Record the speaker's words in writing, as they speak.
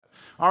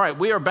All right,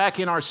 we are back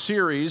in our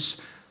series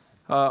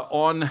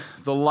on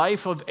the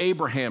life of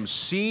Abraham,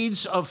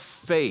 Seeds of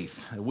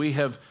Faith. We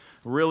have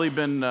really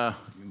been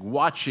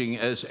watching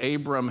as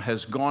Abram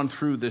has gone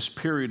through this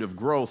period of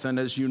growth. And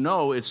as you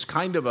know, it's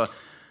kind of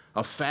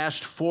a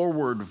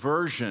fast-forward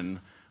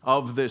version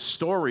of this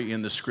story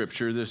in the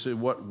Scripture. This is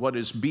what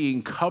is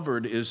being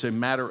covered is a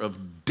matter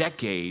of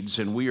decades,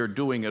 and we are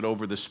doing it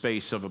over the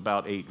space of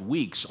about 8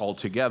 weeks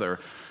altogether.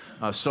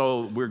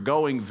 So we're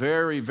going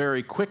very,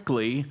 very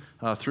quickly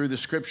through the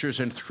Scriptures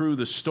and through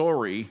the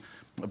story.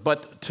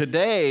 But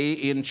today,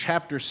 in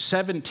chapter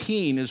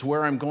 17, is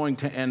where I'm going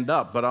to end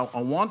up. But I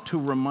want to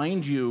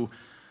remind you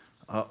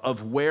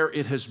of where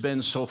it has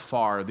been so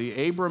far.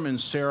 The Abram and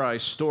Sarai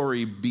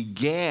story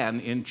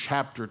began in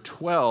chapter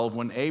 12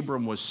 when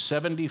Abram was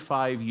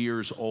 75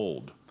 years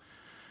old.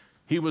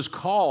 He was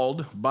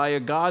called by a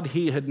God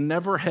he had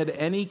never had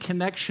any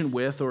connection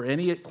with or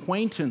any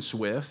acquaintance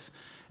with,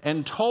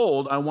 and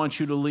told, I want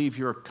you to leave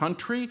your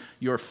country,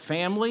 your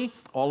family,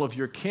 all of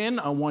your kin.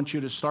 I want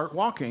you to start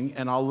walking,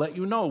 and I'll let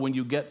you know when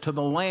you get to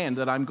the land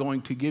that I'm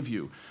going to give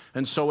you.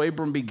 And so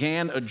Abram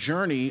began a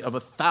journey of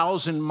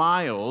 1,000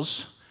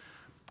 miles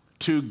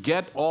to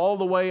get all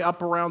the way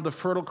up around the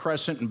Fertile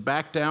Crescent and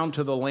back down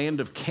to the land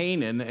of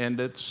Canaan. And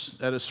it's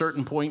at a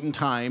certain point in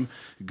time,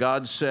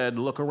 God said,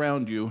 look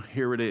around you,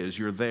 here it is,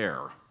 you're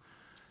there.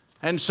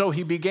 And so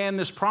he began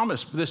this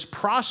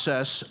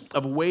process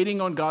of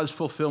waiting on God's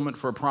fulfillment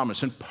for a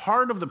promise. And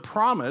part of the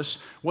promise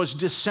was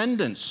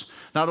descendants.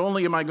 Not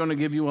only am I going to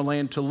give you a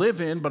land to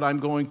live in, but I'm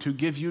going to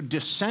give you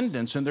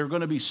descendants. And there are going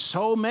to be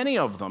so many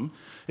of them,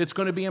 it's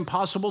going to be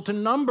impossible to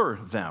number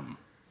them.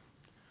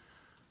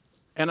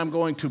 And I'm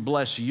going to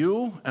bless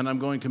you, and I'm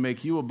going to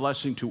make you a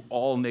blessing to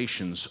all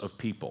nations of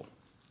people.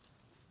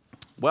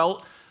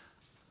 Well,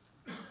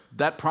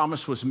 that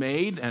promise was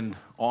made, and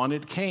on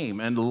it came.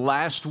 And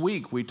last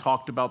week, we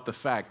talked about the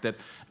fact that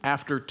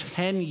after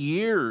 10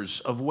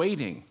 years of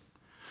waiting,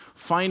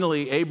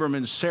 finally, Abram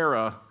and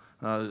Sarai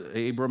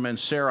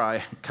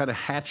kind of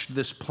hatched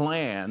this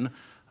plan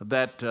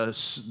that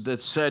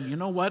said, you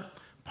know what?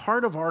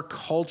 Part of our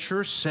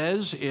culture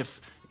says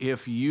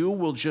if you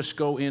will just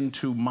go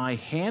into my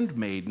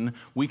handmaiden,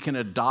 we can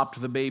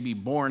adopt the baby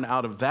born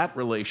out of that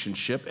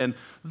relationship, and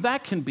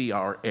that can be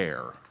our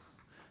heir.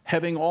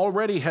 Having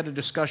already had a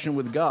discussion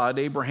with God,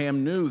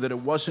 Abraham knew that it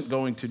wasn't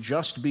going to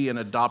just be an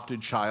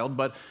adopted child,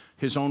 but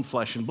his own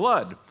flesh and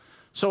blood.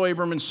 So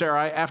Abram and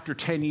Sarai, after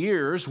 10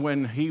 years,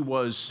 when he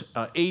was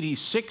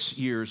 86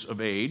 years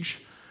of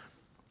age,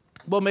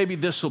 well, maybe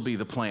this will be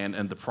the plan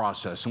and the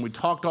process. And we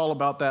talked all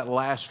about that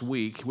last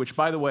week, which,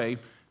 by the way,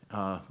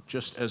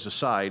 just as a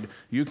side,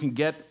 you can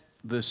get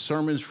the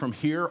sermons from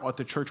here at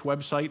the church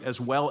website as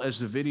well as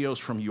the videos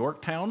from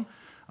Yorktown.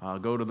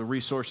 Go to the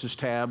resources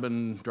tab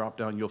and drop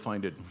down, you'll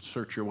find it.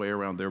 Search your way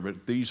around there.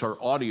 But these are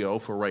audio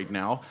for right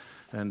now.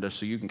 And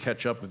so you can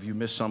catch up if you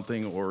missed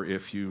something, or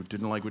if you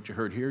didn't like what you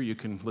heard here, you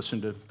can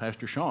listen to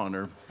Pastor Sean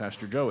or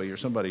Pastor Joey or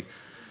somebody.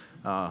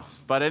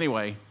 But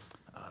anyway,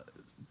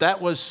 that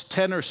was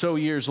 10 or so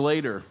years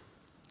later.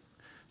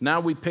 Now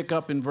we pick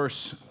up in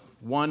verse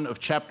 1 of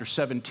chapter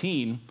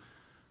 17,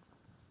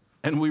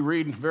 and we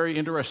read very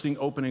interesting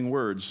opening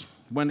words.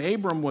 When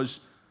Abram was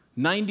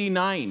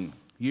 99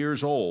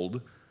 years old,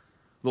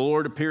 the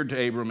Lord appeared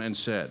to Abram and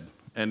said,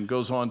 and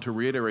goes on to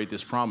reiterate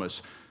this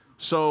promise.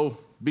 So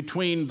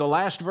between the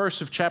last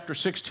verse of chapter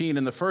 16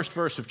 and the first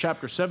verse of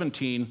chapter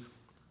 17,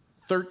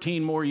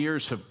 13 more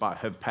years have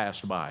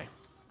passed by.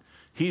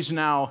 He's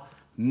now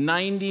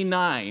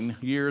 99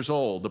 years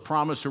old. The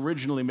promise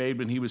originally made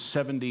when he was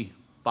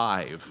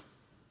 75.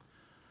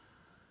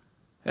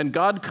 And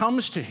God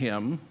comes to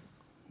him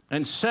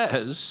and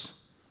says,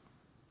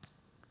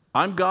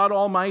 I'm God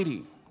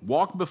Almighty.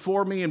 Walk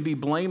before me and be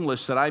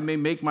blameless, that I may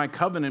make my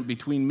covenant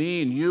between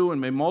me and you and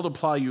may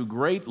multiply you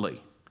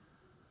greatly.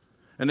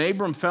 And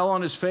Abram fell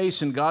on his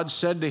face, and God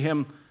said to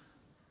him,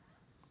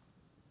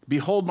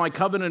 behold, my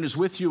covenant is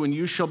with you, and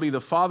you shall be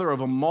the father of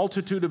a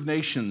multitude of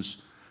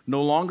nations.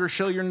 No longer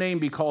shall your name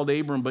be called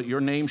Abram, but your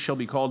name shall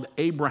be called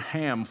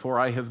Abraham, for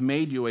I have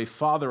made you a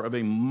father of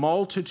a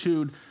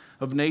multitude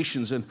of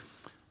nations. And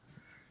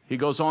he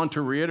goes on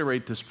to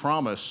reiterate this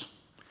promise.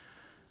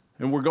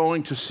 And we're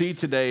going to see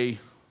today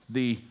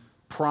the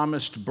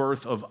promised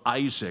birth of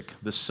Isaac,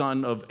 the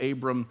son of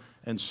Abram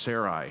and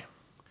Sarai.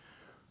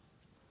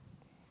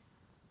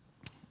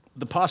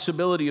 The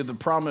possibility of the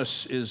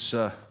promise is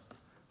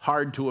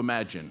hard to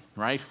imagine,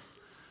 right?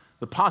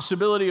 The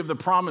possibility of the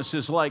promise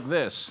is like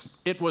this.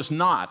 It was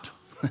not.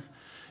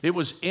 It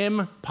was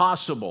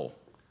impossible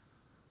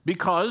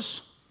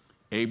because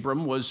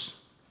Abram was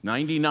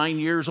 99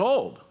 years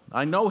old.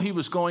 I know he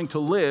was going to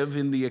live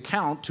in the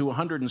account to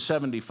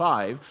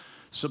 175,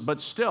 but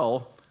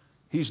still,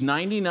 he's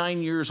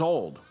 99 years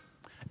old,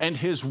 and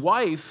his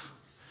wife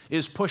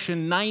is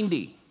pushing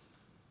 90.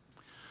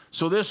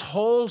 So this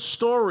whole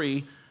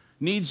story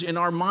needs in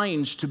our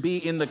minds to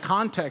be in the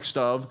context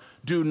of,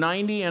 do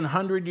 90 and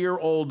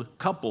 100-year-old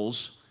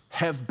couples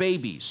have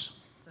babies?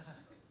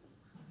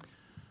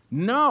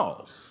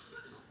 No,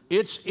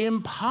 it's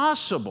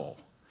impossible.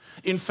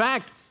 In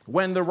fact,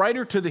 when the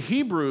writer to the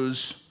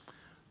Hebrews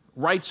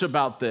writes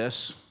about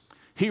this,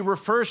 he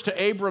refers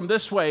to Abram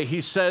this way.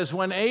 He says,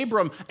 when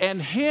Abram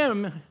and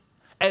him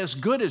as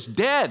good as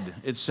dead,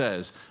 it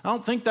says. I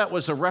don't think that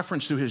was a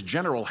reference to his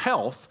general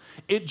health.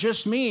 It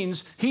just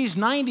means he's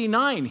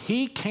 99.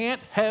 He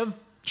can't have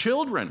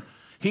children.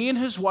 He and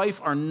his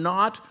wife are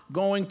not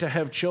going to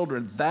have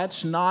children.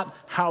 That's not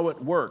how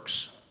it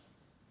works.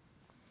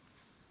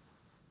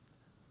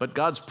 But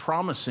God's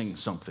promising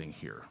something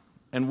here.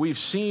 And we've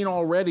seen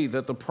already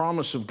that the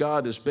promise of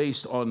God is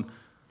based on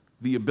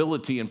the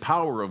ability and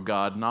power of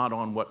God, not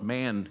on what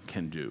man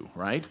can do,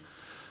 right?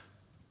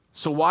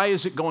 So why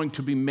is it going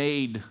to be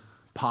made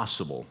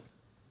possible?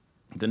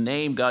 The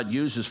name God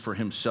uses for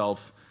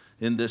himself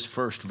in this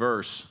first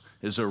verse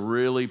is a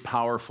really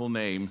powerful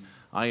name.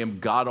 I am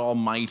God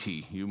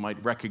Almighty. You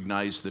might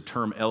recognize the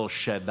term El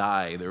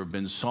Shaddai. There have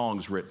been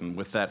songs written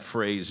with that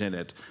phrase in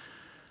it.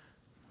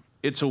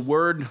 It's a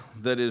word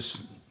that is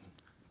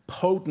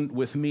potent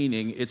with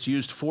meaning. It's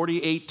used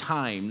 48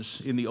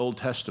 times in the Old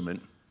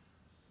Testament,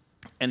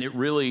 and it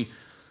really,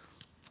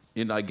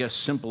 in I guess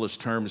simplest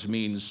terms,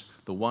 means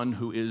the one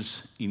who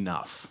is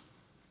enough.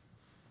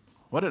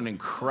 What an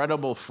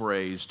incredible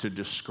phrase to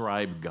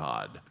describe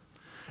God.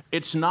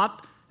 It's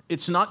not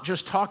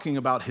just talking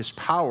about his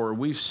power.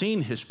 We've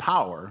seen his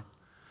power.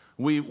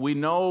 We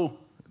know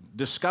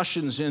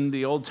discussions in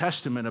the Old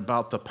Testament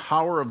about the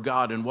power of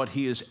God and what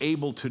he is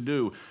able to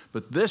do.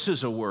 But this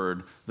is a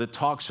word that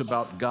talks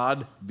about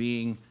God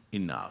being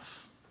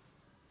enough.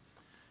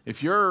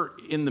 If you're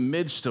in the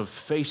midst of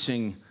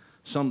facing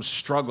some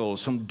struggle,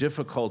 some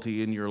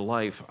difficulty in your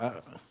life,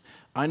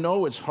 I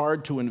know it's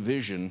hard to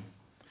envision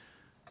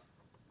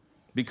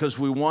because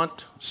we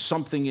want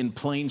something in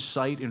plain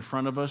sight in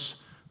front of us.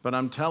 But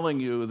I'm telling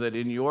you that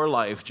in your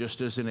life, just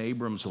as in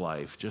Abram's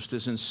life, just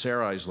as in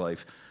Sarai's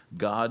life,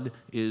 God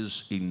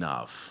is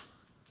enough.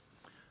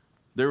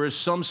 There is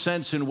some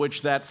sense in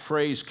which that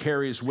phrase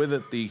carries with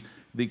it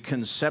the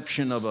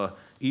conception of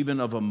even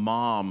of a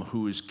mom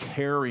who is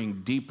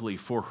caring deeply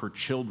for her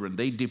children.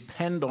 They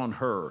depend on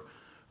her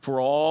for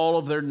all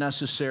of their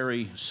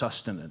necessary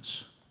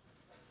sustenance.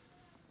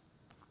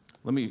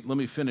 Let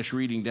me finish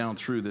reading down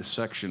through this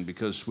section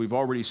because we've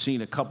already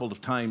seen a couple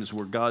of times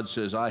where God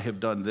says, I have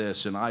done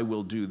this and I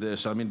will do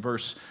this. I'm in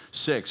verse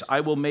 6. I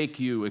will make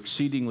you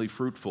exceedingly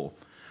fruitful.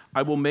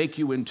 I will make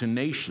you into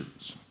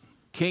nations.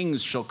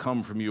 Kings shall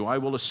come from you. I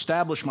will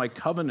establish my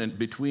covenant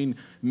between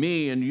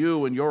me and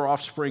you and your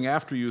offspring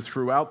after you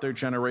throughout their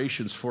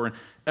generations for an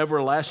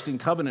everlasting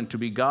covenant to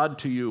be God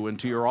to you and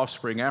to your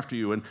offspring after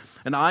you.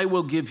 And I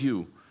will give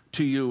you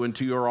and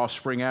to your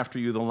offspring after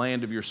you the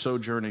land of your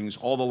sojournings,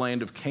 all the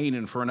land of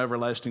Canaan for an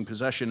everlasting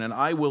possession, and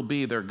I will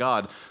be their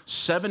God.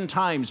 7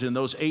 times in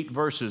those 8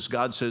 verses,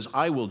 God says,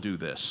 I will do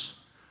this.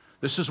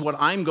 This is what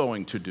I'm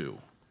going to do.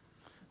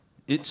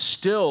 It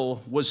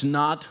still was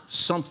not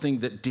something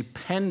that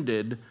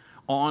depended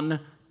on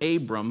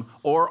Abram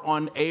or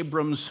on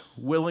Abram's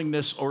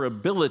willingness or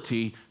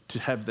ability to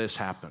have this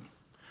happen.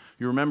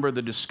 You remember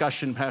the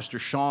discussion Pastor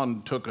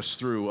Sean took us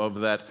through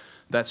of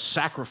that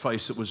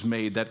sacrifice that was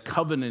made, that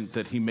covenant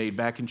that he made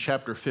back in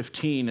chapter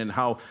 15, and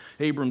how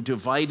Abram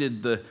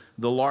divided the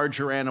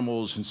larger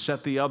animals and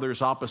set the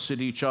others opposite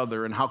each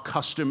other, and how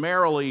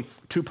customarily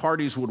 2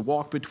 parties would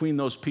walk between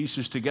those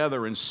pieces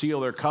together and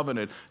seal their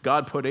covenant.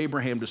 God put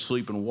Abraham to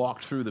sleep and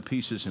walked through the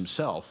pieces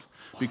himself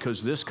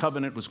because this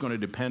covenant was going to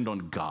depend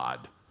on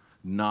God,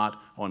 not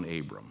on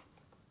Abram.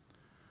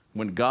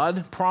 When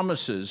God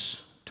promises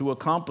to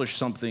accomplish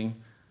something,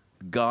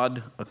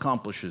 God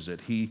accomplishes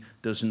it. He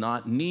does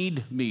not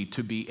need me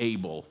to be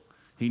able.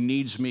 He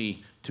needs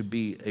me to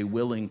be a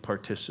willing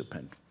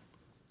participant.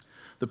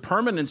 The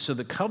permanence of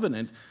the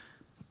covenant,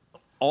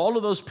 all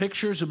of those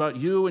pictures about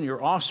you and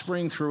your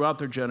offspring throughout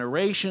their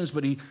generations,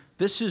 but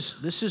this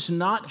is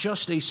not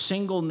just a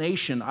single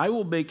nation. I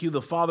will make you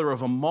the father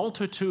of a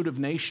multitude of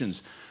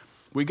nations.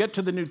 We get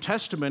to the New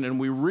Testament and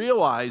we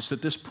realize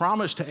that this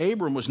promise to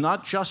Abram was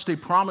not just a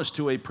promise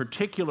to a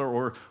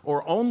particular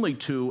or only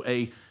to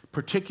a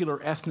particular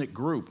ethnic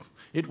group.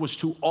 It was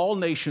to all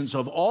nations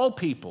of all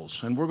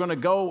peoples. And we're going to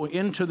go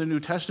into the New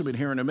Testament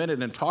here in a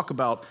minute and talk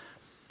about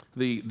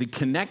the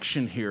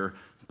connection here.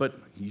 But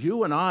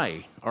you and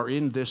I are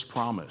in this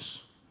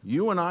promise.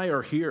 You and I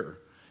are here.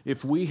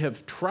 If we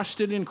have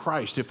trusted in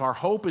Christ, if our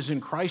hope is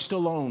in Christ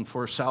alone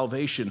for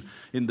salvation,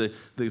 in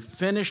the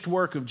finished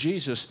work of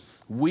Jesus,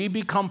 we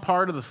become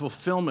part of the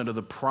fulfillment of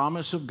the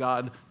promise of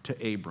God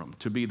to Abram,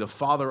 to be the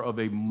father of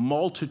a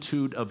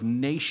multitude of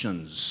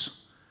nations.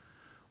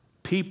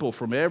 People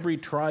from every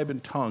tribe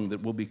and tongue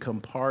that will become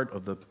part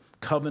of the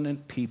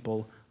covenant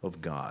people of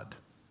God.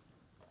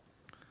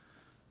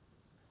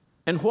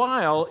 And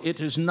while it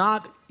is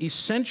not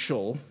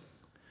essential,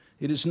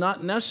 it is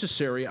not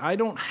necessary, I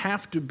don't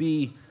have to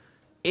be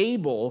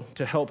able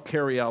to help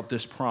carry out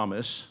this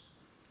promise,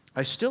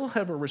 I still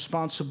have a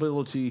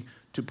responsibility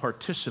to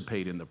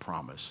participate in the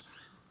promise.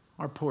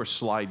 Our poor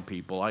slide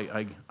people,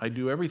 I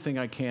do everything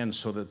I can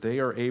so that they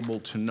are able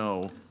to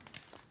know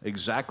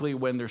exactly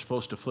when they're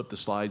supposed to flip the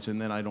slides, and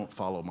then I don't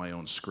follow my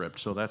own script.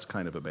 So that's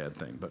kind of a bad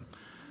thing.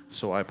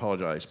 So I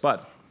apologize.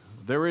 But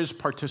there is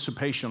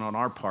participation on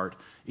our part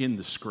in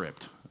the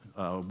script.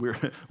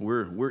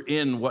 We're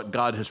in what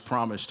God has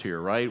promised here,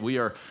 right? We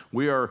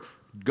are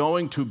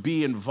going to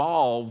be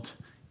involved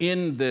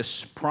in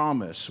this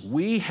promise.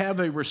 We have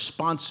a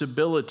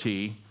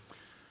responsibility,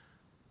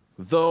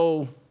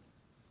 though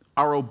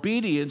our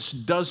obedience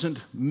doesn't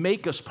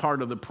make us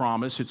part of the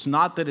promise. It's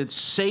not that it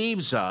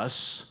saves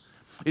us.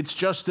 It's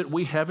just that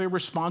we have a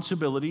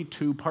responsibility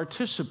to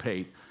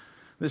participate.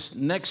 This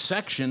next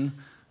section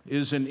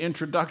is an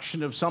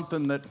introduction of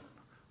something that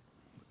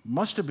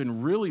must have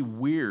been really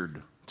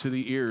weird to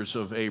the ears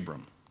of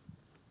Abram.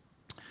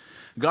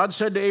 God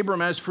said to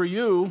Abram, "As for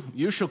you,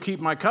 you shall keep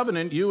my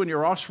covenant, you and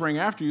your offspring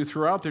after you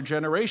throughout their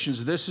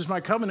generations. This is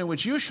my covenant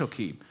which you shall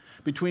keep.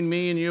 Between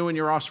me and you and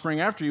your offspring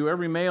after you,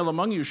 every male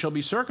among you shall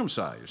be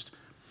circumcised.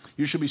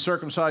 You shall be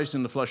circumcised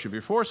in the flesh of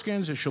your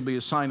foreskins. It shall be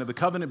a sign of the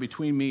covenant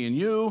between me and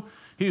you.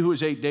 He who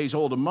is 8 days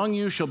old among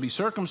you shall be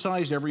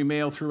circumcised, every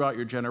male throughout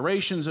your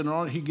generations."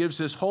 And he gives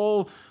this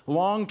whole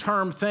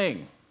long-term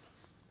thing.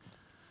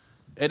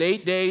 At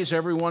 8 days,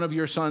 every one of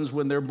your sons,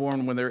 when they're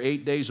born, when they're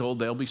 8 days old,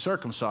 they'll be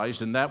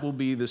circumcised, and that will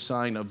be the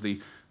sign of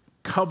the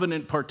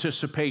covenant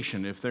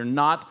participation. If they're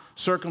not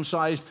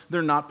circumcised,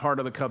 they're not part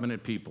of the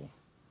covenant people.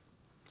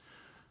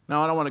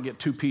 Now, I don't want to get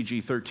too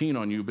PG-13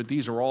 on you, but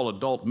these are all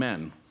adult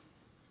men.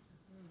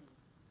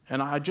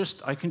 And I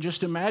can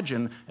just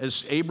imagine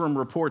as Abram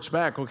reports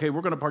back, okay,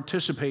 we're going to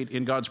participate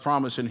in God's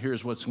promise, and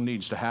here's what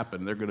needs to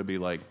happen. They're going to be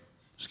like,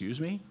 excuse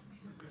me?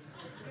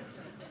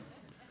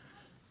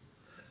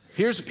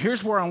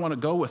 Here's where I want to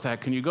go with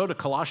that. Can you go to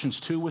Colossians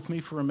 2 with me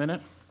for a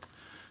minute?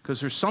 Because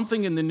there's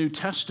something in the New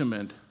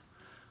Testament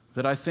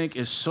that I think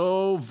is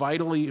so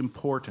vitally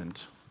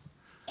important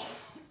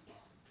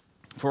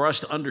for us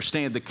to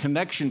understand the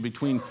connection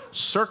between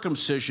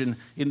circumcision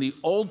in the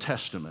Old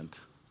Testament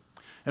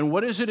and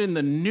what is it in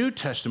the New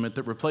Testament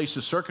that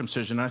replaces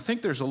circumcision. And I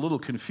think there's a little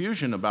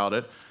confusion about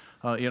it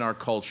in our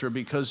culture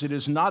because it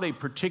is not a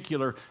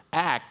particular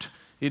act.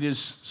 It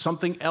is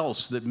something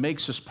else that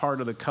makes us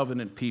part of the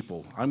covenant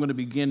people. I'm going to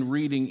begin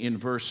reading in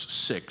verse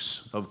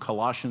 6 of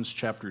Colossians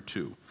chapter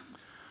 2.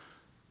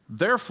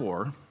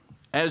 "Therefore,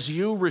 as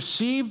you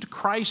received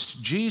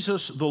Christ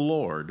Jesus the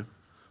Lord,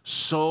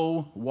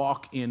 so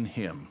walk in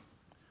him."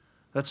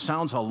 That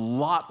sounds a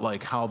lot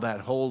like how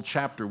that whole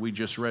chapter we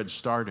just read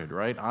started,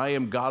 right? "I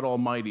am God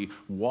Almighty,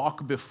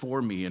 walk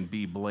before me and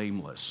be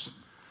blameless."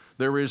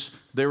 There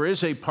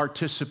is a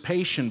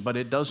participation, but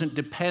it doesn't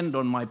depend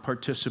on my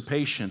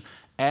participation.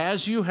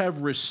 As you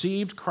have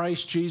received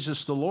Christ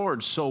Jesus the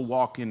Lord, so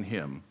walk in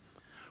him,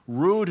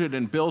 rooted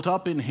and built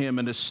up in him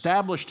and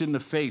established in the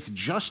faith,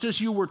 just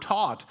as you were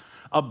taught,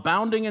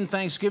 abounding in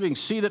thanksgiving.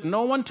 See that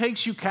no one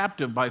takes you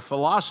captive by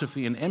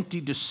philosophy and empty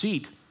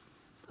deceit,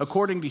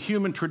 according to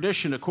human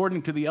tradition,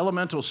 according to the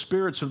elemental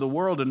spirits of the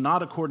world, and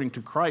not according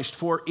to Christ.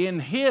 For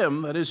in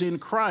him, that is in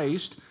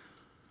Christ,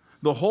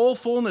 the whole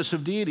fullness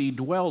of deity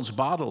dwells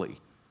bodily,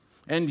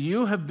 and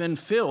you have been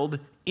filled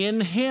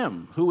in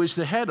him, who is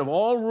the head of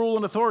all rule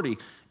and authority.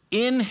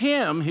 In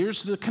him,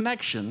 here's the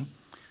connection,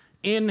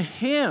 in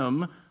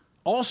him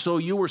also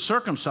you were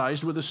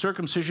circumcised with a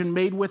circumcision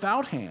made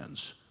without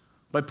hands,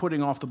 by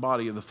putting off the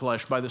body of the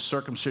flesh by the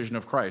circumcision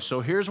of Christ.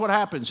 So here's what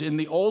happens. In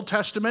the Old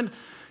Testament,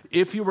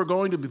 if you were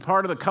going to be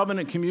part of the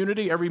covenant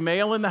community, every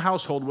male in the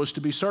household was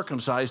to be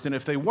circumcised, and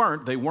if they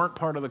weren't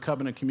part of the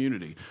covenant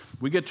community.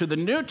 We get to the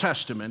New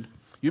Testament,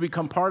 you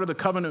become part of the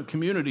covenant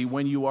community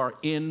when you are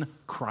in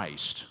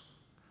Christ.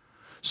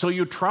 So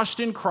you trust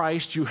in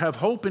Christ, you have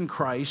hope in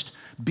Christ.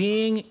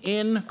 Being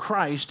in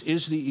Christ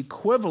is the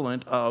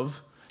equivalent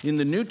of, in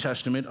the New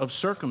Testament, of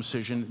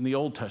circumcision in the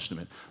Old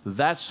Testament.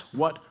 That's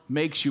what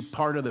makes you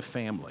part of the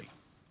family.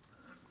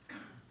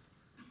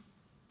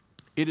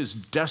 It is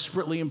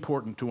desperately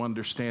important to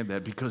understand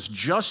that, because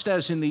just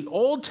as in the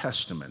Old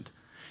Testament,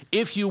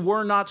 if you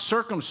were not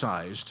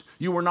circumcised,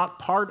 you were not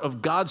part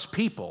of God's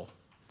people.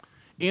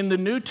 In the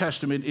New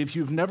Testament, if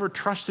you've never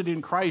trusted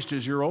in Christ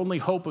as your only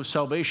hope of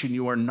salvation,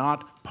 you are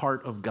not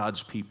part of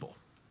God's people.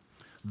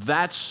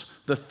 That's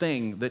the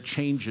thing that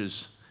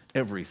changes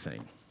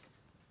everything.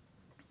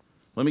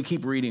 Let me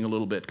keep reading a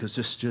little bit because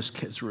this just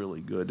gets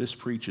really good. This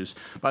preaches.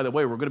 By the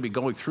way, we're going to be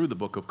going through the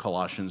book of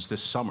Colossians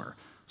this summer,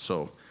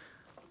 so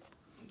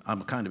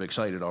I'm kind of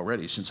excited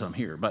already since I'm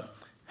here. But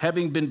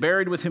having been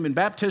buried with him in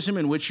baptism,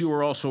 in which you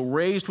were also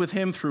raised with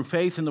him through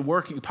faith in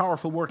the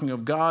powerful working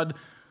of God,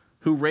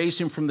 who raised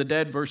him from the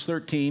dead, verse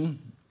 13,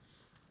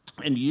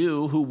 and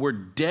you who were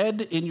dead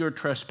in your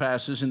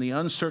trespasses and the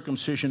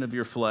uncircumcision of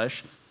your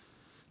flesh,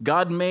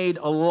 God made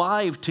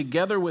alive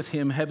together with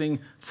him, having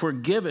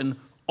forgiven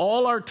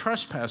all our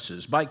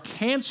trespasses by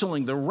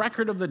canceling the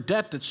record of the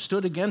debt that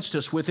stood against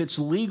us with its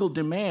legal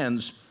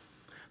demands.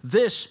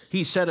 This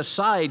he set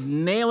aside,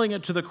 nailing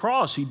it to the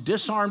cross. He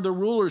disarmed the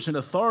rulers and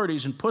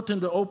authorities and put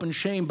them to open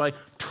shame by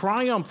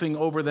triumphing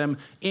over them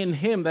in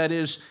him, that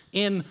is,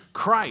 in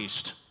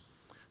Christ.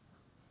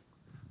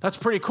 That's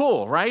pretty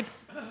cool, right?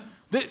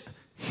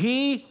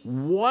 He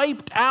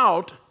wiped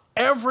out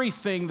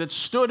everything that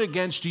stood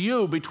against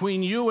you,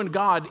 between you and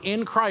God,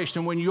 in Christ.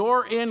 And when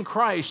you're in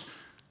Christ,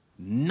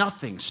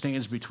 nothing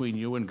stands between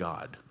you and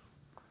God.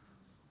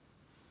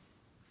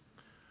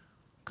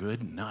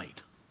 Good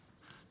night.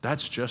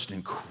 That's just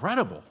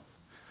incredible.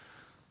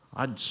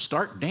 I'd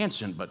start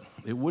dancing, but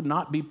it would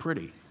not be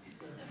pretty.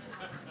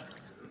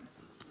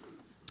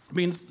 I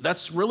mean,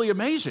 that's really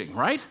amazing,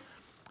 right?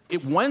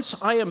 Once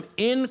I am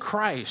in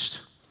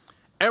Christ,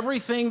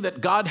 everything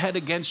that God had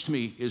against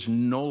me is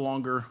no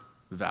longer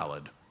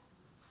valid.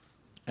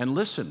 And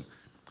listen,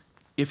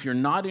 if you're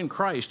not in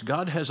Christ,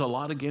 God has a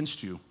lot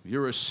against you.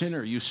 You're a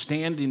sinner. You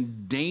stand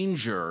in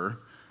danger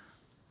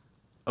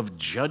of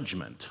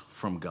judgment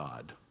from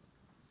God.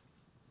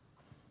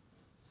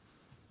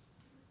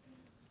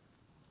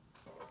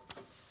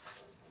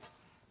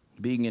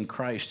 Being in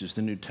Christ is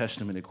the New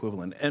Testament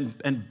equivalent.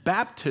 And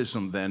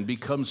baptism then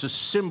becomes a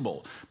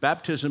symbol.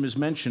 Baptism is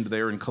mentioned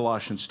there in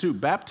Colossians 2.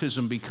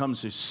 Baptism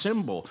becomes a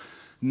symbol,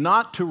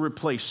 not to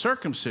replace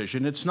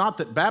circumcision. It's not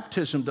that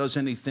baptism does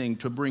anything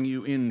to bring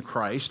you in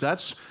Christ.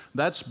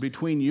 That's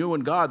between you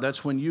and God.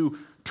 That's when you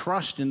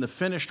trust in the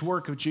finished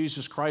work of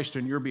Jesus Christ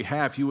on your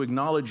behalf. You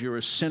acknowledge you're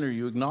a sinner.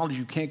 You acknowledge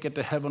you can't get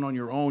to heaven on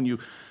your own.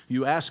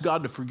 You ask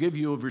God to forgive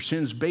you of your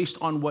sins based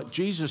on what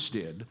Jesus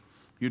did.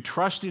 You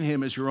trust in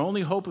him as your only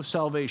hope of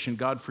salvation.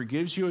 God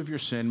forgives you of your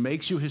sin,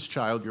 makes you his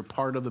child. You're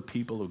part of the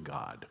people of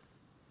God.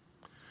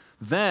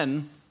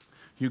 Then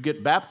you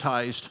get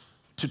baptized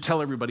to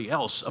tell everybody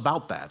else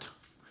about that.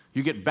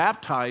 You get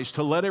baptized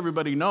to let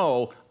everybody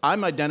know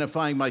I'm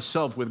identifying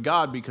myself with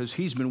God because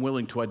he's been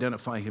willing to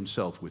identify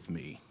himself with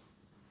me.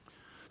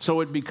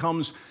 So it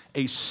becomes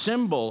a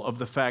symbol of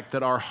the fact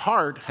that our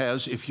heart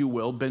has, if you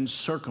will, been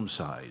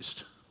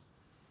circumcised.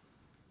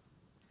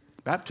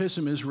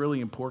 Baptism is really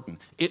important.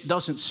 It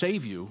doesn't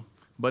save you,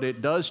 but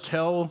it does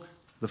tell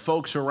the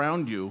folks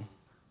around you,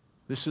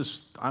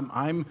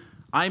 I'm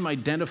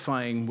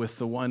identifying with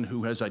the one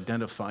who has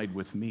identified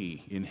with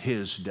me in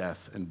his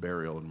death and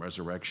burial and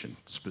resurrection,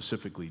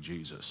 specifically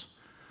Jesus.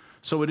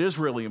 So it is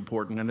really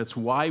important, and it's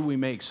why we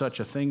make such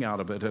a thing out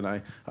of it. And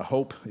I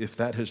hope if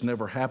that has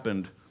never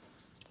happened,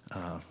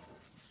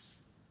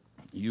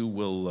 you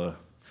will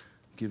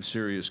give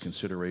serious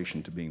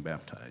consideration to being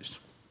baptized.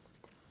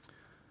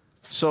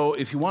 So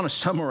if you want to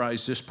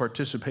summarize this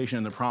participation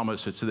in the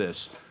promise, it's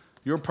this.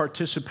 Your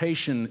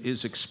participation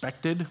is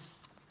expected,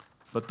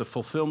 but the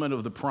fulfillment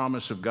of the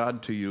promise of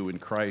God to you in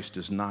Christ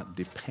does not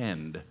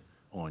depend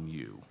on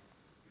you.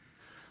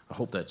 I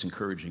hope that's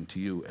encouraging to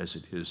you as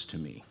it is to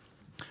me.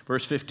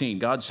 Verse 15,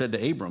 God said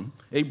to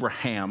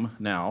Abraham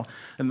now,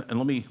 and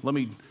let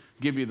me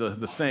give you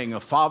the thing.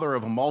 A father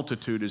of a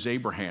multitude is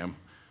Abraham.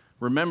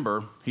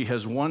 Remember, he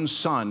has one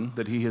son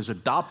that he has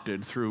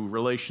adopted through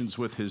relations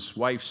with his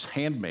wife's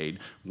handmaid,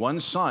 one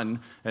son,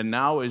 and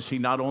now is he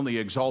not only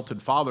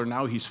exalted father,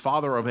 now he's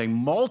father of a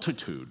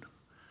multitude,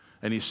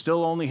 and he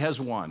still only has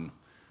one.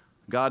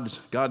 God's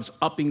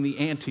upping the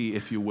ante,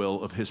 if you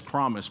will, of his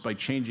promise by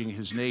changing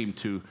his name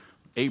to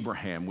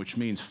Abraham, which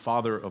means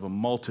father of a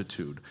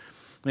multitude.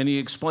 And he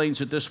explains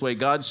it this way.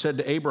 God said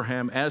to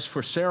Abraham, as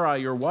for Sarai,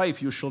 your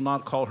wife, you shall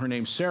not call her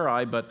name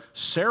Sarai, but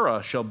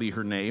Sarah shall be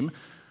her name.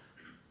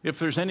 If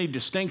there's any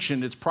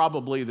distinction, it's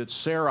probably that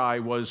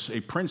Sarai was a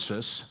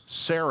princess.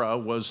 Sarah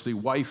was the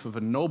wife of a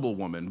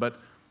noblewoman,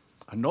 but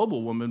a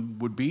noblewoman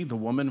would be the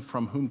woman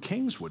from whom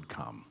kings would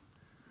come,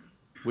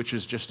 which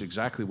is just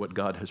exactly what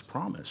God has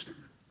promised.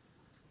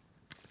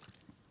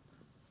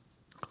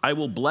 I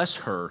will bless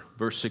her,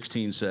 verse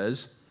 16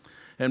 says,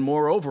 and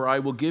moreover, I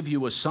will give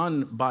you a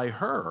son by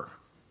her.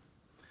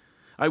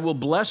 I will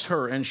bless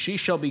her, and she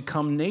shall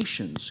become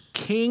nations.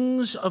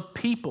 Kings of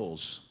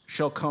peoples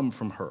shall come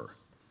from her.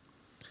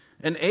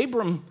 And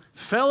Abram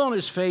fell on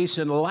his face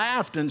and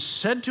laughed and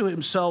said to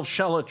himself,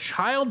 shall a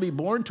child be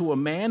born to a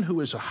man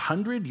who is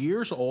 100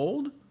 years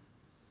old?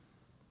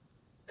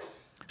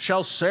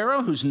 Shall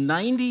Sarah, who's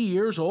 90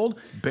 years old,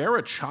 bear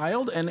a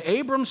child? And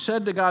Abram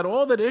said to God,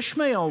 oh, that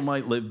Ishmael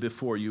might live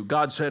before you.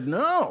 God said,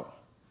 no.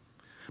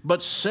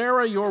 But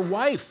Sarah, your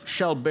wife,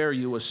 shall bear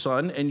you a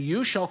son, and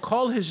you shall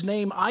call his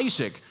name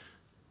Isaac.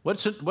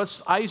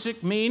 What's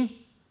Isaac mean?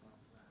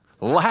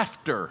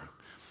 Laughter.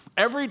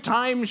 Every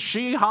time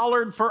she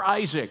hollered for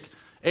Isaac,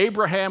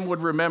 Abraham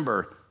would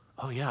remember,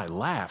 oh yeah, I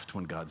laughed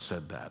when God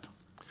said that.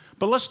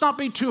 But let's not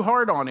be too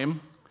hard on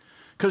him,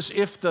 because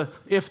if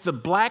the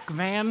black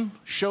van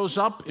shows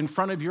up in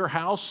front of your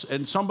house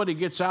and somebody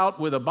gets out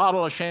with a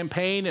bottle of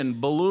champagne and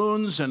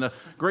balloons and a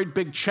great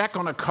big check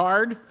on a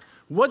card,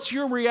 what's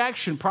your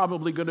reaction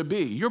probably going to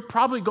be? You're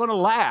probably going to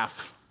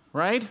laugh,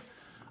 right?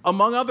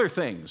 Among other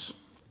things.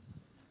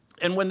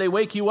 And when they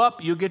wake you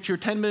up, you get your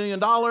 $10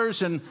 million,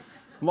 and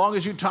as long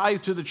as you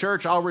tithe to the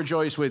church, I'll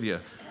rejoice with you.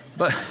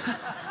 But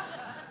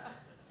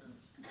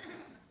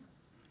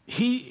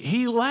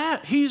he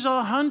laughed. He's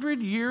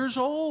 100 years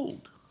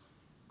old.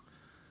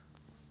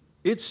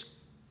 It's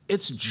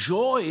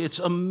joy. It's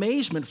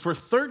amazement. For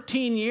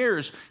 13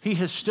 years, he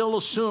has still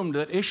assumed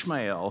that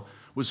Ishmael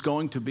was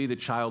going to be the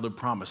child of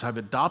promise. I've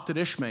adopted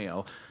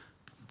Ishmael.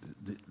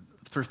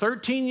 For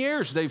 13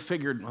 years, they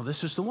figured, well,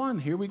 this is the one.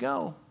 Here we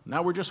go.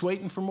 Now we're just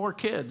waiting for more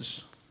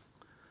kids.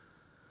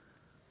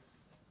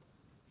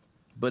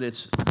 But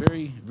it's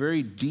very,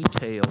 very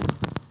detailed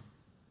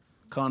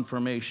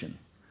confirmation.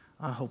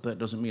 I hope that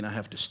doesn't mean I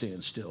have to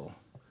stand still.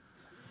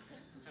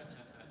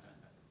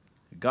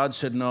 God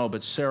said, no,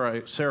 but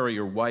Sarah,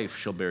 your wife,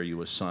 shall bear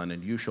you a son,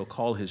 and you shall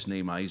call his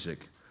name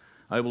Isaac.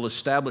 I will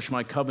establish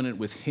my covenant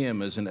with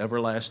him as an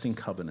everlasting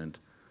covenant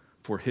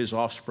for his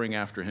offspring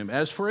after him.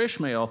 As for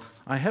Ishmael,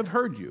 I have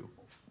heard you.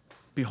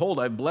 Behold,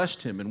 I've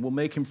blessed him and will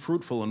make him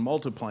fruitful and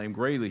multiply him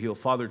greatly. He'll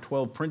father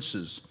 12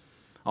 princes.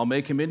 I'll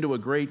make him into a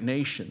great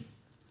nation.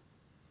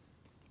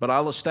 But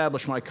I'll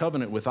establish my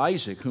covenant with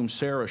Isaac, whom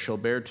Sarah shall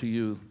bear to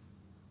you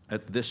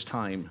at this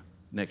time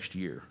next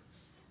year.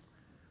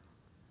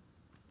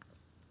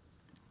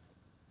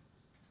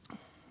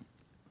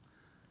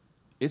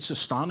 It's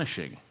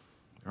astonishing,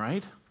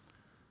 right?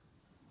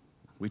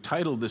 We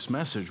titled this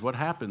message, What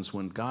Happens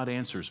When God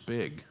Answers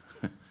Big?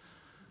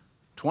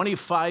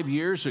 25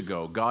 years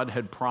ago, God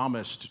had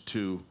promised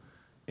to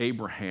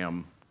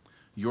Abraham,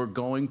 you're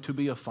going to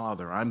be a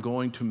father. I'm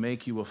going to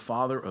make you a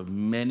father of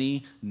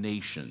many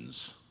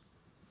nations.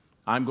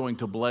 I'm going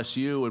to bless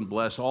you and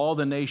bless all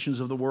the nations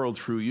of the world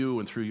through you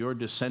and through your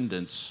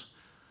descendants.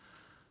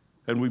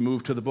 And we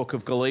move to the book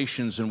of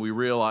Galatians and we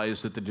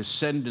realize that the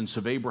descendants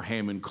of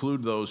Abraham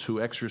include those who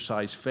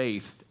exercise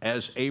faith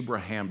as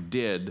Abraham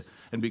did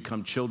and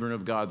become children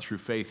of God through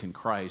faith in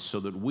Christ, so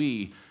that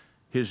we,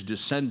 his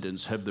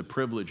descendants, have the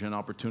privilege and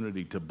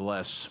opportunity to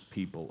bless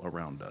people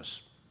around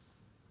us.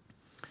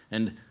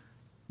 And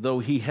though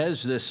he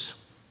has this,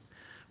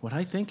 what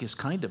I think is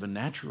kind of a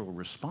natural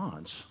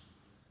response,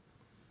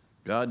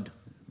 God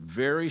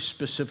very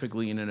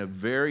specifically and in a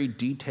very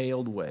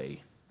detailed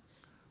way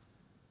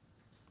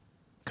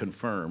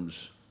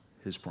confirms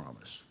his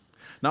promise.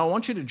 Now, I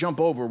want you to jump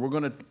over. We're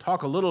going to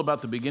talk a little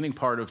about the beginning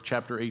part of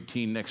chapter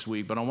 18 next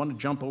week, but I want to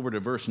jump over to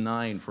verse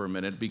 9 for a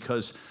minute,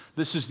 because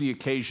this is the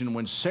occasion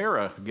when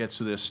Sarah gets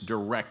this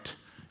direct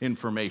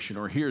information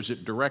or hears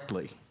it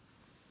directly.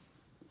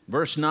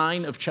 Verse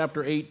 9 of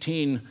chapter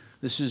 18,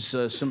 this is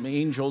some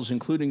angels,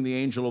 including the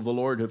angel of the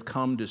Lord, have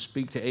come to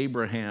speak to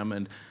Abraham,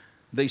 and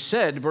they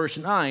said, verse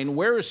 9,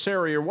 where is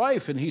Sarah, your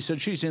wife? And he said,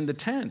 she's in the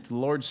tent. The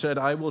Lord said,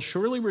 I will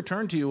surely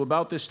return to you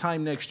about this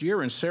time next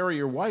year, and Sarah,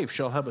 your wife,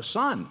 shall have a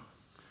son.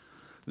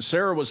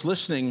 Sarah was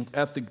listening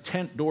at the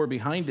tent door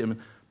behind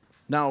him.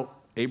 Now,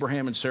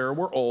 Abraham and Sarah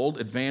were old,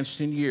 advanced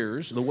in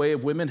years. The way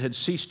of women had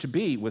ceased to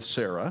be with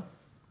Sarah.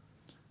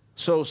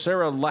 So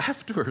Sarah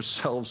laughed to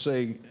herself,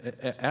 saying,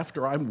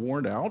 after I'm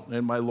worn out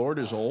and my Lord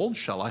is old,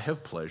 shall I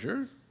have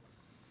pleasure?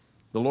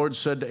 The Lord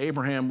said to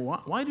Abraham,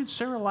 why did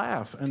Sarah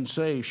laugh and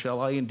say, shall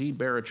I indeed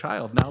bear a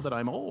child now that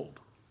I'm old?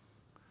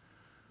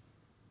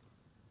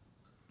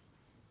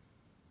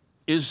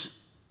 Is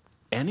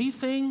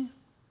anything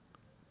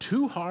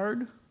too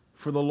hard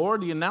for the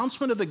Lord? The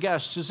announcement of the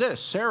guests is this.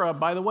 Sarah,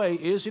 by the way,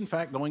 is in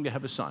fact going to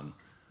have a son.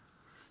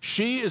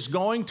 She is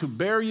going to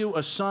bear you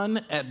a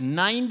son at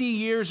 90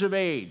 years of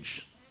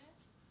age,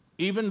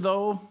 even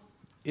though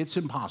it's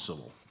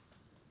impossible.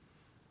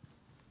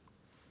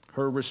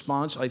 Her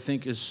response, I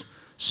think, is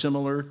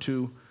similar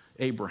to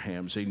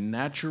Abraham's, a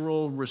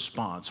natural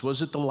response.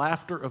 Was it the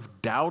laughter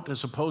of doubt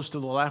as opposed to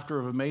the laughter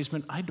of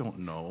amazement? I don't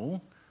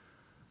know.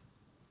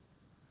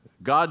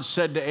 God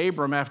said to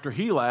Abram after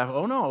he laughed,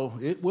 oh no,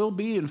 it will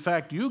be in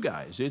fact you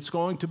guys. It's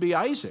going to be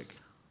Isaac.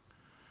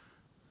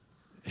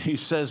 He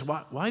says,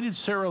 why did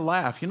Sarah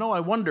laugh? You know, I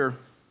wonder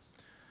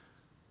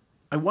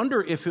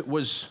if it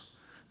was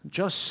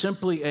just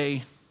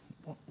simply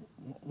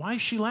why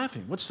is she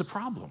laughing? What's the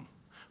problem?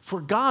 For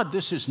God,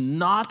 this is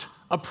not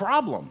a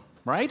problem,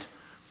 right?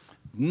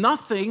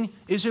 Nothing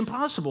is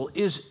impossible.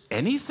 Is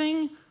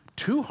anything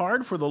too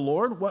hard for the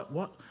Lord?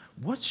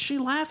 What's she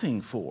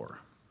laughing for?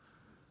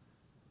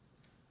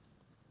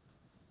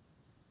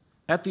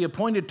 At the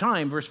appointed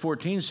time, verse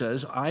 14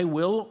 says, I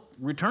will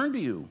return to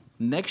you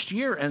next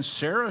year, and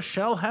Sarah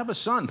shall have a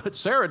son. But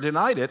Sarah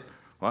denied it.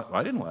 Well,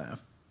 I didn't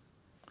laugh,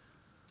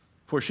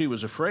 for she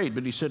was afraid.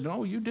 But he said,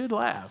 no, you did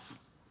laugh.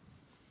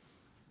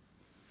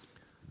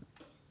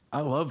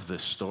 I love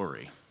this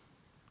story.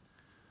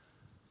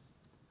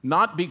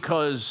 Not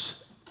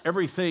because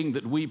everything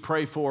that we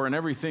pray for and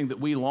everything that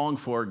we long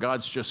for,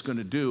 God's just going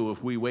to do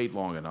if we wait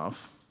long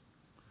enough,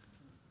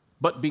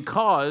 but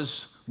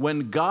because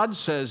when God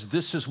says,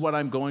 this is what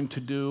I'm going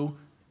to do,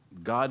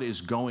 God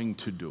is going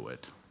to do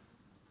it.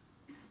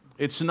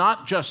 It's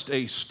not just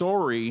a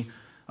story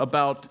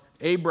about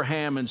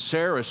Abraham and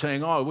Sarah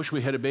saying, oh, I wish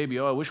we had a baby.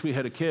 Oh, I wish we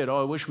had a kid.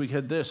 Oh, I wish we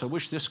had this. I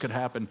wish this could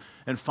happen.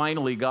 And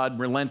finally, God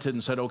relented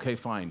and said, okay,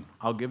 fine,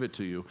 I'll give it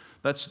to you.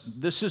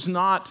 This is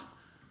not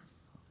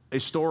a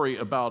story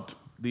about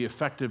the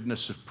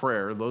effectiveness of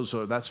prayer.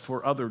 That's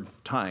for other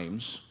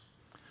times.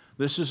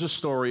 This is a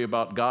story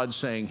about God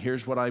saying,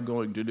 here's what I'm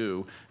going to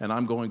do, and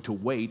I'm going to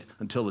wait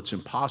until it's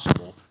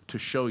impossible to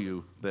show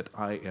you that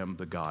I am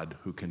the God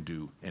who can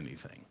do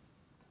anything.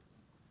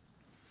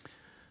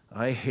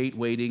 I hate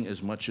waiting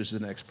as much as the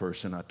next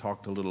person. I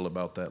talked a little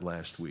about that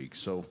last week.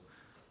 So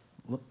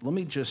let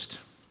me just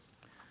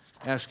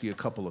ask you a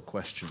couple of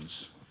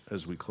questions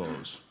as we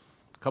close.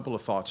 A couple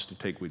of thoughts to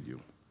take with you.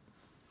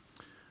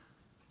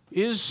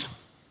 Is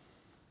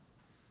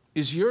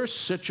your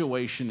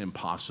situation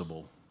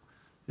impossible?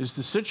 Is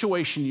the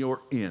situation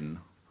you're in,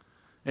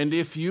 and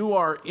if you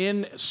are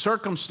in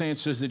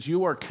circumstances that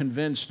you are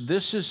convinced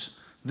this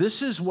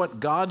is what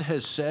God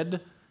has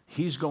said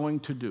He's going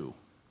to do?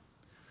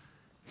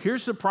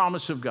 Here's the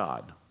promise of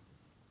God.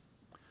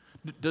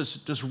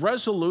 Does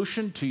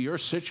resolution to your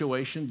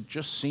situation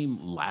just seem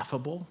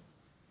laughable?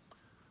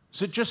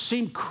 Does it just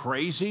seem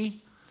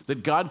crazy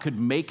that God could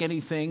make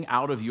anything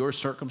out of your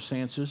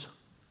circumstances?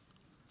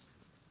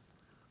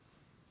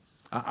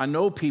 I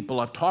know people,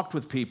 I've talked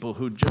with people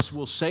who just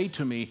will say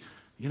to me,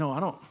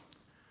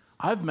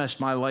 I've messed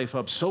my life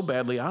up so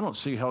badly, I don't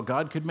see how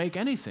God could make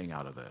anything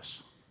out of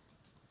this.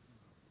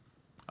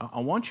 I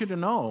want you to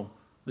know,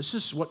 this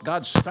is what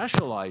God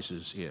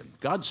specializes in.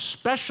 God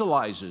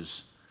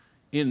specializes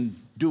in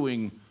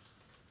doing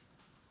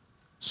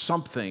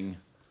something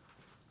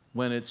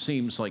when it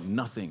seems like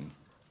nothing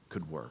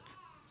could work.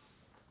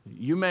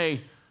 You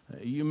may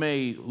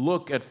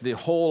look at the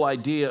whole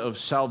idea of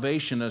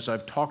salvation, as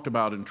I've talked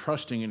about, and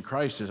trusting in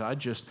Christ, as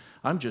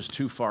I'm just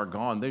too far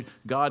gone.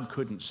 God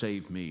couldn't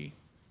save me.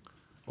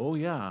 Oh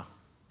yeah,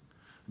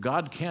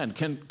 God can.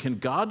 Can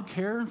God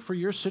care for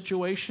your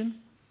situation?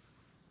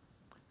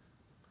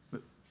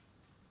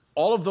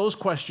 All of those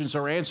questions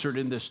are answered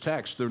in this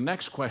text. The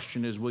next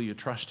question is, will you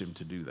trust Him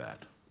to do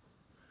that?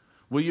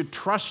 Will you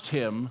trust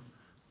Him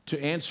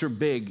to answer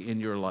big in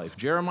your life?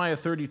 Jeremiah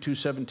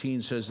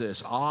 32:17 says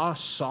this, "Ah,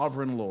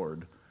 sovereign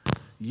Lord,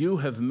 you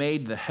have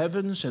made the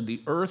heavens and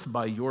the earth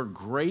by your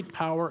great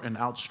power and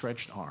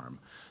outstretched arm.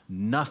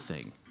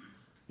 Nothing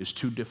is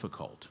too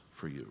difficult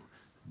for you."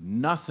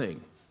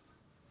 Nothing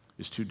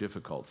is too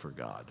difficult for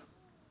God.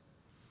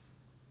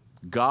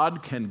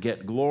 God can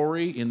get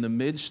glory in the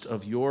midst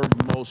of your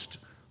most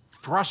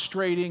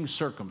frustrating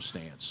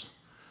circumstance.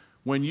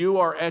 When you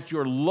are at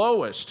your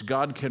lowest,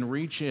 God can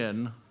reach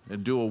in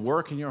and do a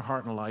work in your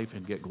heart and life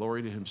and get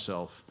glory to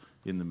Himself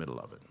in the middle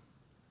of it.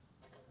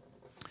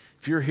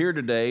 If you're here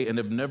today and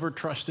have never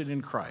trusted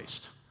in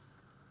Christ,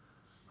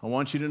 I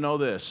want you to know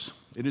this.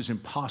 It is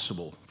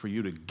impossible for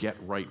you to get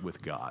right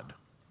with God.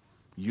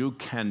 You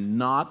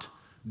cannot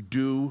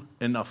do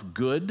enough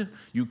good.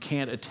 You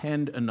can't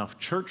attend enough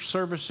church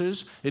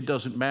services. It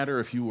doesn't matter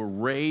if you were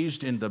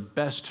raised in the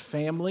best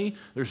family.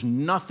 There's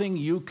nothing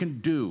you can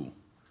do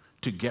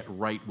to get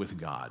right with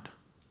God.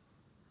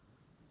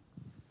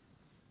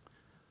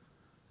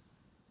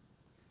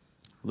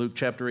 Luke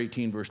chapter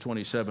 18, verse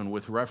 27,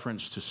 with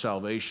reference to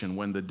salvation,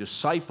 when the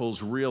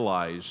disciples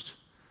realized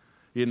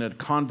in a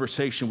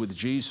conversation with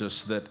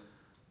Jesus that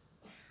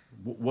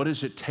what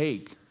does it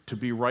take to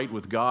be right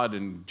with God?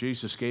 And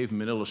Jesus gave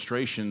them an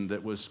illustration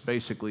that was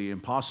basically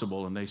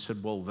impossible. And they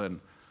said, well,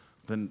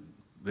 then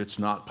it's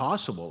not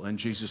possible. And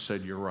Jesus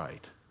said, you're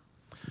right.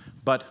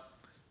 But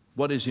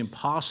what is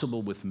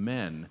impossible with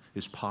men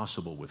is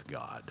possible with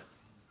God.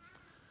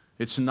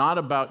 It's not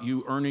about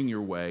you earning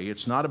your way.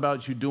 It's not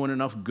about you doing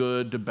enough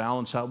good to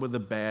balance out with the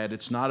bad.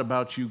 It's not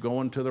about you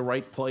going to the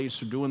right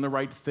place or doing the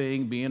right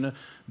thing, being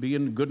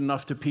good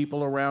enough to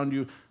people around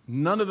you.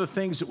 None of the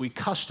things that we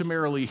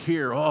customarily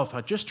hear, if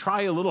I just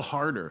try a little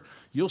harder,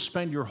 you'll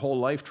spend your whole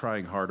life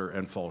trying harder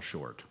and fall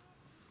short.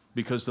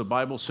 Because the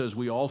Bible says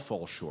we all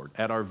fall short.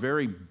 At our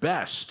very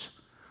best,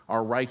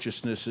 our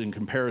righteousness in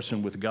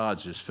comparison with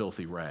God's is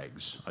filthy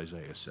rags,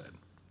 Isaiah said.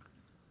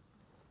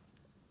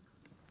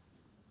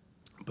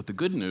 But the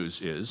good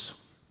news is,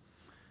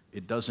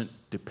 it doesn't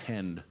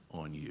depend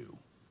on you.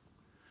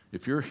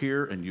 If you're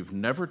here and you've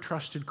never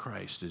trusted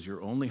Christ as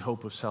your only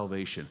hope of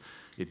salvation,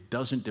 it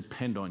doesn't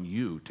depend on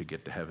you to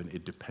get to heaven.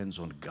 It depends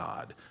on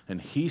God.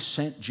 And He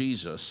sent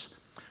Jesus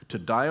to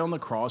die on the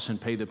cross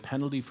and pay the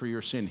penalty for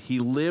your sin. He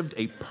lived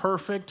a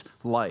perfect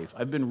life.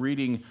 I've been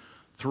reading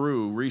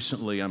through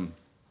recently. I'm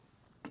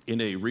in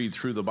a read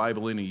through the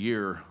Bible in a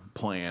year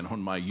plan on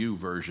my U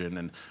version,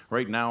 and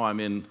right now I'm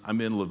in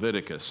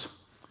Leviticus.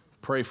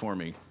 Pray for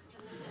me.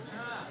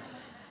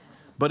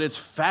 But it's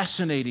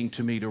fascinating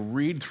to me to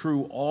read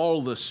through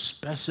all the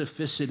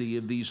specificity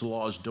of these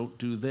laws. Don't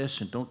do this,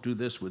 and don't do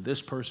this with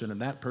this person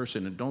and that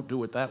person, and don't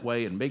do it that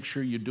way, and make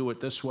sure you do it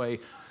this way.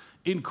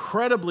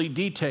 Incredibly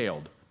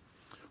detailed.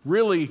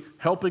 Really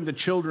helping the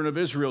children of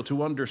Israel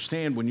to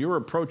understand when you're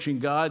approaching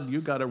God,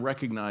 you've got to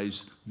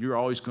recognize you're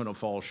always going to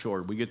fall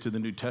short. We get to the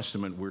New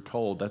Testament, we're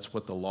told that's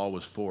what the law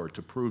was for,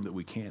 to prove that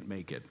we can't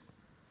make it.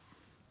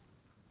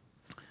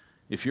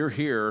 If you're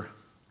here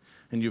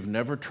and you've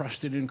never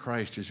trusted in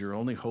Christ as your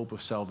only hope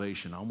of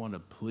salvation, I want to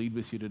plead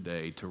with you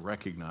today to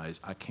recognize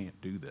I can't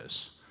do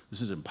this.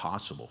 This is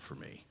impossible for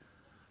me.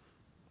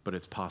 But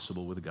it's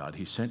possible with God.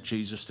 He sent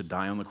Jesus to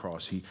die on the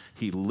cross.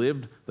 He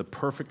lived the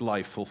perfect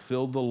life,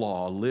 fulfilled the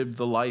law, lived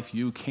the life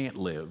you can't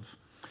live.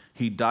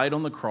 He died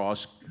on the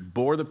cross,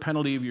 bore the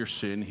penalty of your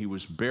sin. He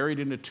was buried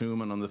in a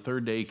tomb, and on the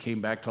third day he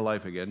came back to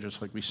life again,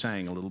 just like we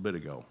sang a little bit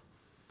ago.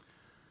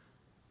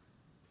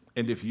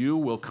 And if you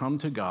will come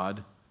to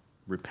God,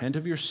 repent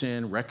of your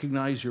sin,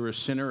 recognize you're a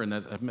sinner, and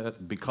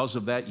that because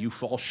of that you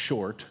fall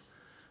short,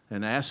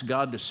 and ask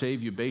God to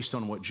save you based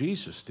on what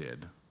Jesus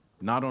did,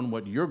 not on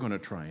what you're going to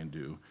try and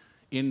do.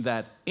 In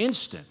that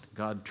instant,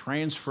 God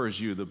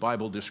transfers you. The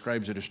Bible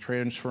describes it as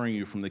transferring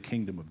you from the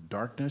kingdom of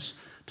darkness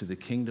to the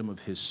kingdom of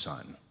his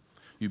Son.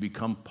 You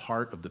become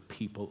part of the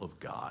people of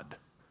God.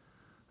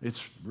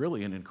 It's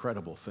really an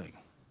incredible thing.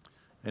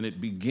 And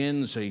it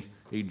begins a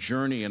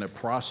journey and a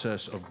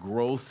process of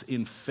growth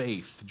in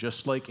faith,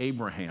 just like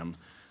Abraham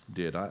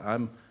did.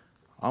 I'm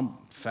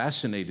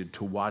fascinated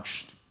to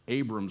watch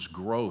Abram's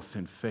growth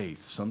in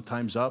faith.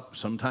 Sometimes up,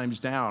 sometimes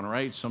down,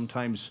 right?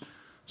 Sometimes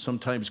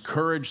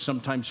courage,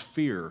 sometimes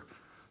fear,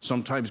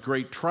 sometimes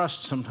great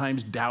trust,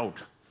 sometimes doubt.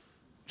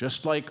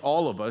 Just like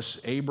all of us,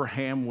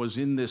 Abraham was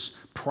in this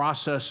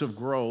process of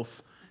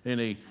growth in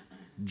a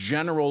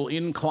general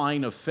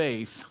incline of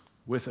faith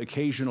with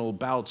occasional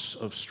bouts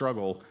of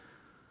struggle.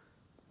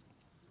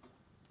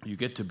 You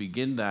get to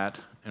begin that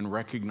and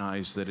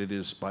recognize that it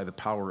is by the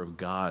power of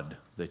God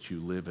that you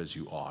live as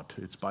you ought.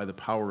 It's by the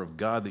power of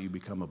God that you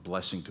become a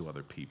blessing to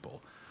other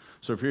people.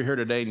 So if you're here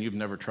today and you've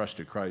never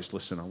trusted Christ,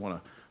 listen, I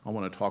want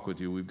to talk with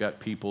you. We've got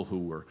people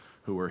who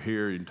are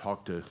here. You can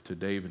talk to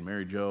Dave and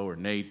Mary Jo or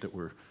Nate that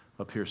were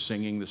up here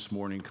singing this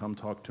morning. Come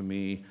talk to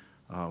me.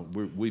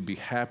 We'd be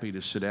happy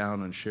to sit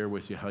down and share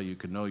with you how you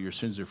can know your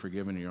sins are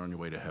forgiven and you're on your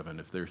way to heaven.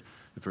 If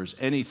there's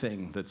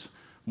anything that's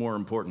more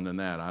important than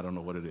that, I don't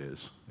know what it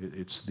is.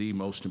 It's the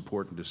most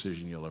important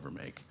decision you'll ever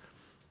make.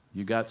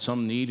 You got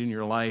some need in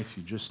your life,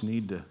 you just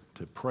need to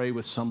pray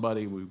with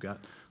somebody. We've got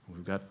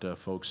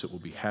folks that will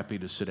be happy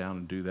to sit down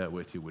and do that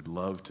with you. We'd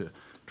love to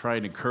try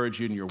and encourage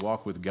you in your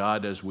walk with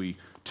God as we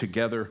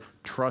together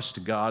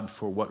trust God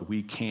for what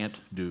we can't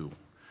do.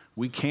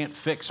 We can't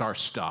fix our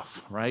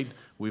stuff, right?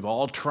 We've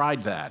all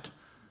tried that.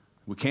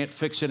 We can't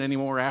fix it any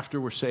more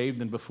after we're saved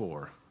than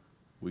before.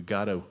 We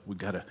gotta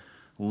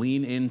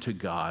lean into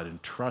God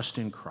and trust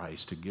in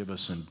Christ to give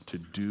us and to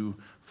do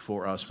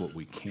for us what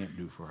we can't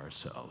do for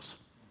ourselves.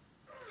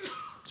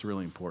 It's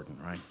really important,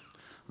 right?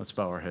 Let's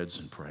bow our heads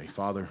and pray.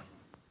 Father,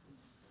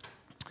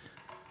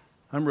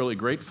 I'm really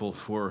grateful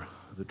for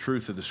the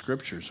truth of the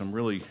Scriptures. I'm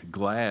really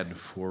glad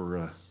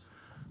for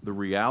the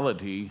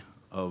reality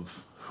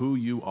of who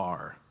you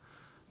are.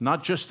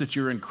 Not just that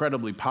you're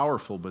incredibly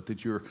powerful, but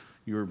that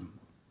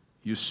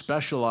you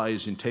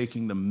specialize in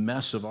taking the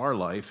mess of our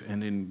life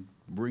and in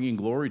bringing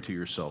glory to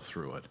yourself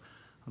through it.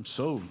 I'm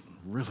so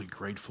really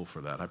grateful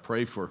for that. I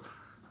pray for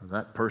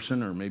that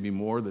person or maybe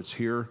more that's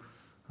here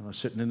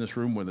sitting in this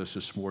room with us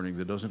this morning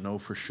that doesn't know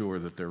for sure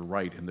that they're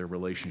right in their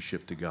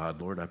relationship to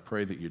God. Lord, I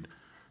pray that you'd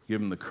give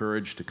them the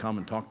courage to come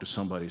and talk to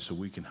somebody so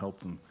we can help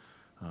them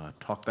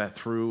talk that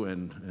through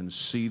and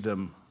see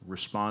them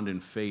respond in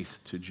faith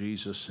to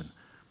Jesus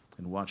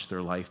and watch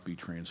their life be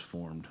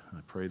transformed. I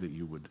pray that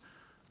you would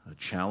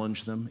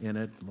challenge them in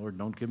it. Lord,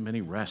 don't give them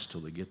any rest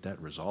till they get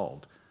that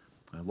resolved.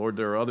 Lord,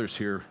 there are others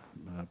here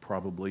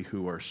probably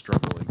who are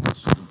struggling.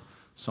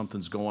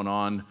 Something's going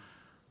on,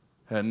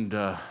 and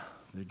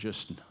they're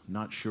just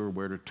not sure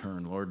where to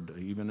turn. Lord,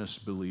 even as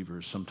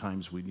believers,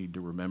 sometimes we need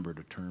to remember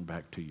to turn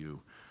back to you,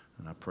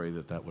 and I pray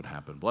that would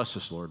happen. Bless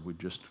us, Lord. We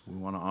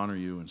want to honor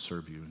you and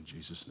serve you in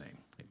Jesus' name.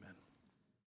 Amen.